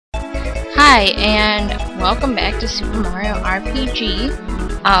Hi, and welcome back to Super Mario RPG.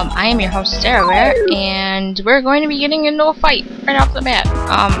 I am your host, Sarah, and we're going to be getting into a fight right off the bat.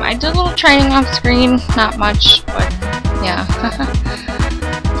 I did a little training off screen, not much, but yeah.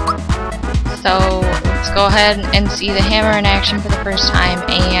 So, let's go ahead and see the hammer in action for the first time,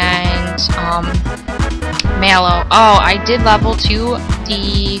 and, Mallow. Oh, I did level 2.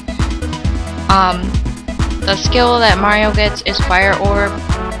 The skill that Mario gets is Fire Orb,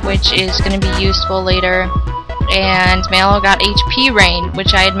 which is going to be useful later. And Mallow got HP Rain,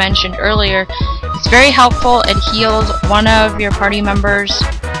 which I had mentioned earlier. It's very helpful. It heals one of your party members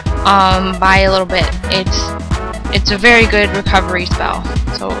by a little bit. It's a very good recovery spell,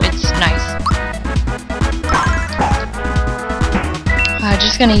 so it's nice.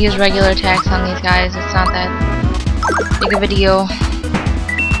 Just gonna use regular attacks on these guys. It's not that big of a deal.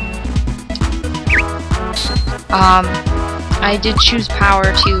 I did choose power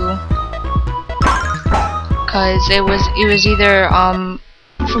too, because it was either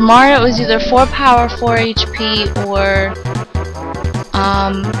for Mario it was either 4 power, 4 HP, or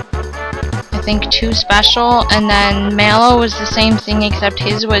I think 2 special, and then Mallow was the same thing except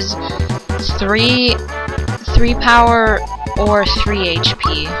his was 3 power or 3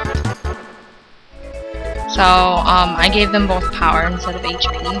 HP. So I gave them both power instead of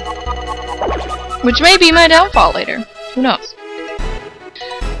HP, which may be my downfall later. Who knows?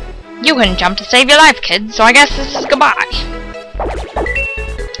 You couldn't jump to save your life, kid, so I guess this is goodbye.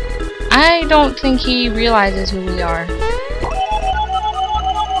 I don't think he realizes who we are.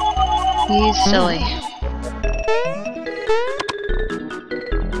 He's silly.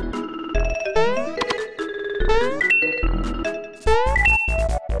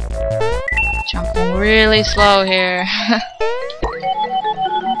 Jumping really slow here.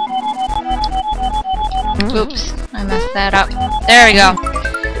 Oops, I messed that up. There we go.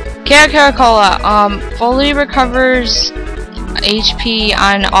 Caracola, fully recovers HP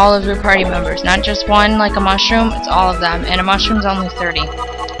on all of your party members, not just one like a mushroom, it's all of them, and a mushroom's only 30.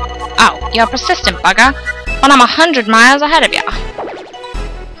 Oh, you're persistent, bugger, but I'm 100 miles ahead of ya.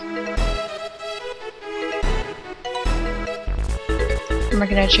 And we're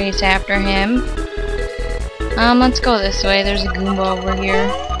gonna chase after him. Let's go this way, there's a Goomba over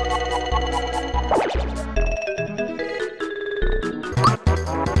here.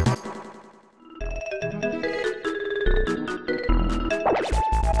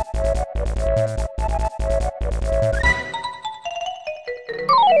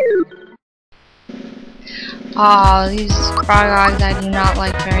 Oh, these frogs I do not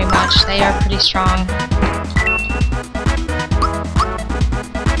like very much. They are pretty strong.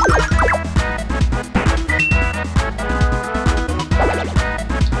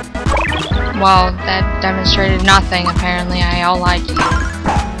 Well, that demonstrated nothing, apparently. I all lied to you.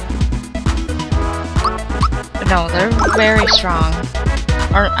 But no, they're very strong.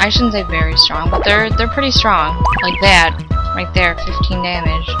 Or, I shouldn't say very strong, but they're pretty strong. Like that. Right there, 15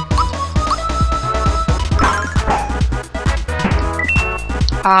 damage.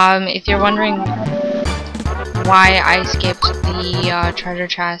 If you're wondering why I skipped the treasure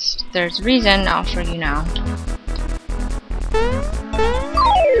chest, there's a reason. I'll show you now.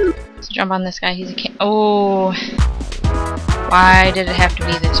 Let's jump on this guy. He's a king. Oh, why did it have to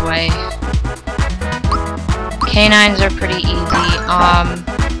be this way? Canines are pretty easy. I'm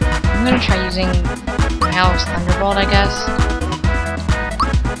gonna try using Mallow's Thunderbolt, I guess.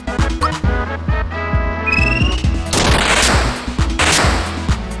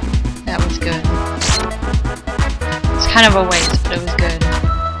 Kind of a waste, but it was good.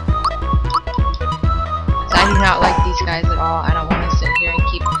 I do not like these guys at all. I don't want to sit here and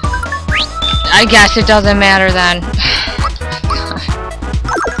keep... I guess it doesn't matter then.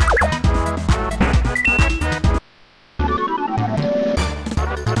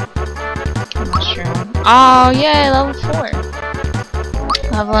 Mushroom. Oh, yay, level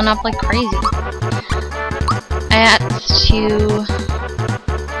 4. Leveling up like crazy. That's 2...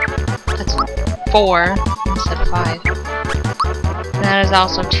 That's 4 instead of 5. And that is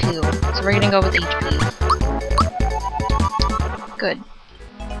also 2. So we're gonna go with HP. Good.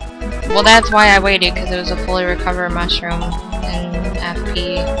 Well, that's why I waited, because it was a fully recover mushroom and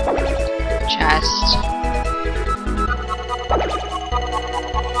FP chest.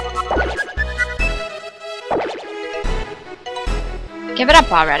 Give it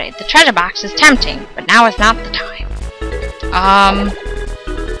up already. The treasure box is tempting, but now is not the time.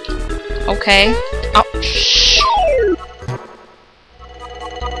 Okay. Oh, shh.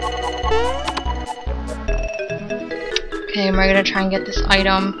 Okay, and we're gonna try and get this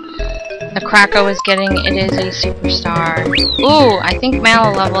item. the Croco is getting, it is a superstar. Ooh, I think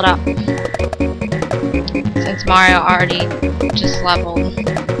Mallow leveled up. Since Mario already just leveled.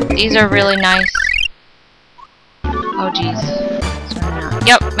 These are really nice. Oh jeez.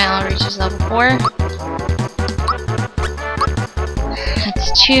 Yep, Mallow reaches level 4.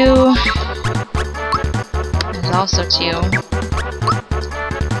 That's 2. There's also 2.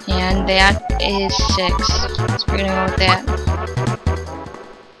 And that is 6. So we're gonna go with that.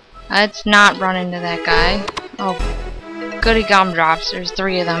 Let's not run into that guy. Oh, goody gumdrops. There's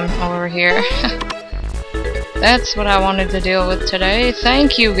 3 of them over here. That's what I wanted to deal with today.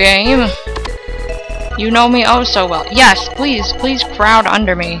 Thank you, game. You know me oh so well. Yes, please, please crowd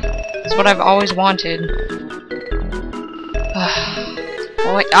under me. It's what I've always wanted.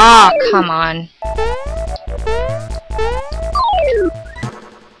 Oh, wait. Oh, come on.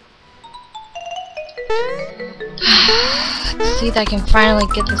 Let's see if I can finally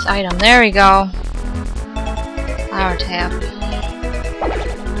get this item. There we go. Flower tap.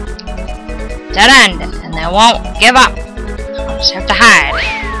 Dead end, and they won't give up. I'll just have to hide.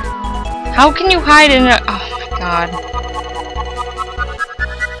 How can you hide in a... Oh my god.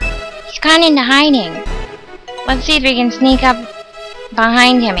 He's gone into hiding. Let's see if we can sneak up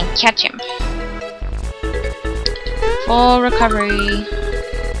behind him and catch him. Full recovery.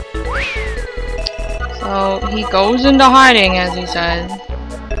 So, he goes into hiding, as he says.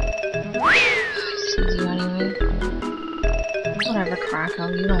 Sees you anyway. Whatever, Croco,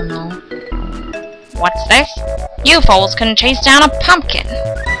 you don't know. What's this? You fools couldn't chase down a pumpkin!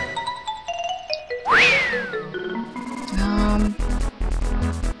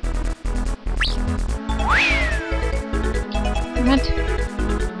 What?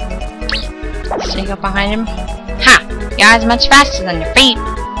 Sneak up behind him. Ha! Your eyes much faster than your feet!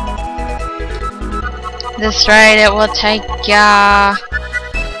 This ride, it will take,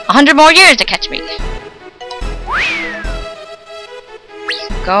 100 more years to catch me!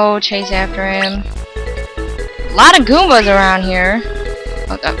 So go chase after him. A lot of Goombas around here.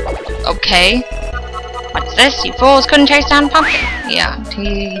 Okay. What's this? You fools couldn't chase down a pumpkin. Yeah,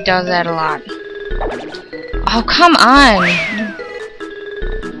 he does that a lot. Oh, come on!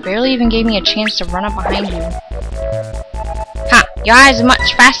 You barely even gave me a chance to run up behind you. Ha! Your eyes are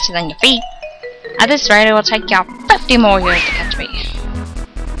much faster than your feet. At this rate, it will take you 50 more years to catch me.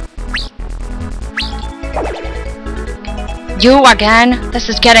 You again? This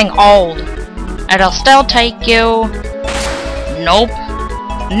is getting old. It'll still take you... Nope.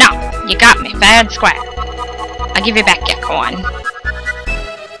 No, you got me fair and square. I'll give you back your coin.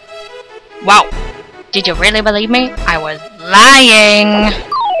 Wow. Did you really believe me? I was lying!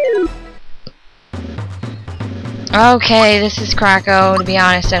 Okay, this is Croco. To be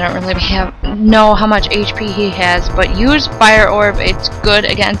honest, I don't really know how much HP he has, but use Fire Orb. It's good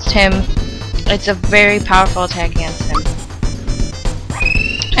against him. It's a very powerful attack against him.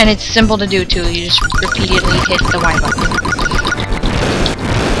 And it's simple to do too. You just repeatedly hit the Y button.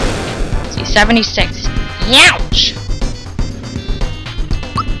 Let's see, 76. Youch!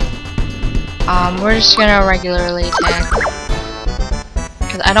 We're just gonna regularly attack.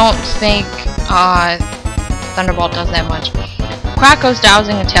 Because I don't think, Thunderbolt does that much. Croco's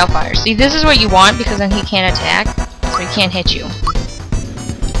dousing a Tailfire. See, this is what you want because then he can't attack, so he can't hit you.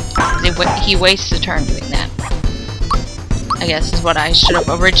 He wastes a turn doing that. I guess is what I should have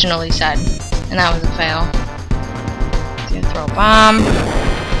originally said, and that was a fail. He's gonna throw a bomb.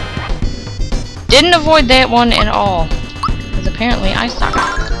 Didn't avoid that one at all, because apparently I suck.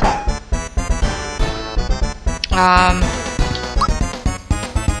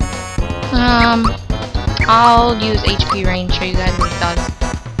 I'll use HP Rain to show you guys what it does.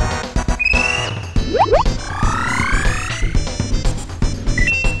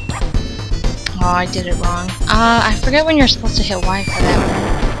 Oh, I did it wrong. I forget when you're supposed to hit Y for that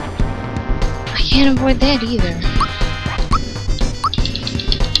one. I can't avoid that either.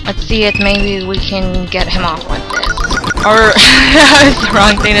 Let's see if maybe we can get him off with this. Or, that was the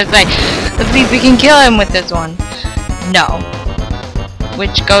wrong thing to say. Let's see if we can kill him with this one. No.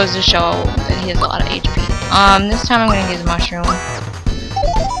 Which goes to show that he has a lot of HP. This time I'm gonna use a mushroom.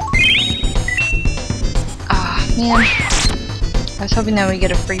 Ah, man. I was hoping that we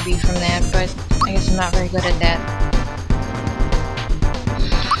get a freebie from that, but I guess I'm not very good at that.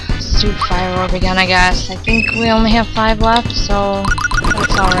 Let's do Fire Orb again, I guess. I think we only have 5 left, so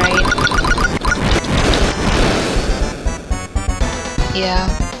that's alright. Yeah.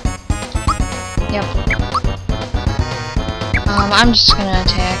 Yep. I'm just gonna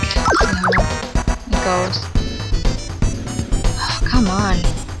attack. See how it goes. Oh, come on.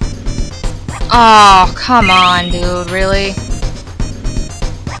 Oh, come on, dude. Really?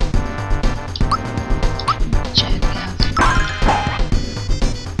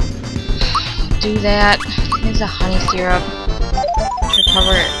 do that. Here's a honey syrup to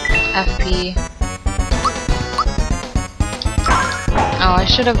recover FP. Oh, I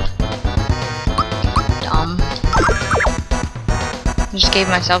should have. Dumb. I just gave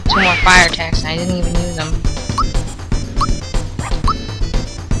myself 2 more fire attacks and I didn't even use them.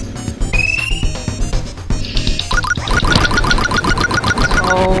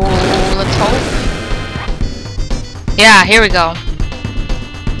 So, let's hope. Yeah, here we go.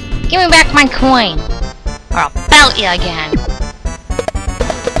 Give me back my coin, or I'll belt you again.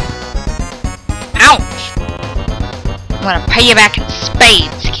 Ouch! I'm gonna pay you back in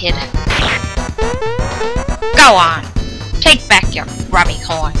spades, kid. Go on! Take back your grubby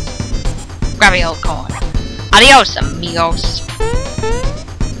coin. Grubby old coin. Adios, amigos.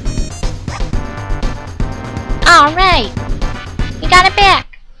 Alright! You got it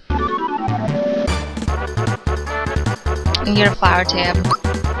back! You get a flower tab.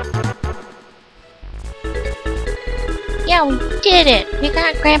 Yeah, we did it! We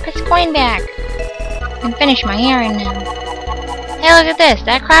got Grandpa's coin back! I can finish my errand now. Hey, look at this!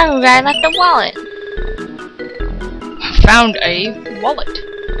 That Croco guy left a wallet! Found a wallet.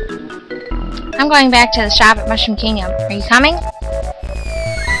 I'm going back to the shop at Mushroom Kingdom. Are you coming?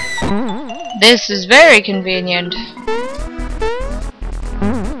 This is very convenient.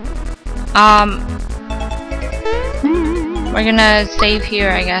 We're gonna save here,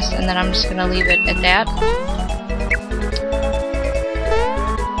 I guess, and then I'm just gonna leave it at that.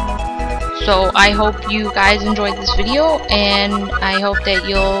 So I hope you guys enjoyed this video, and I hope that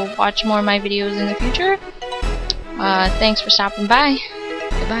you'll watch more of my videos in the future. Thanks for stopping by.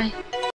 Goodbye.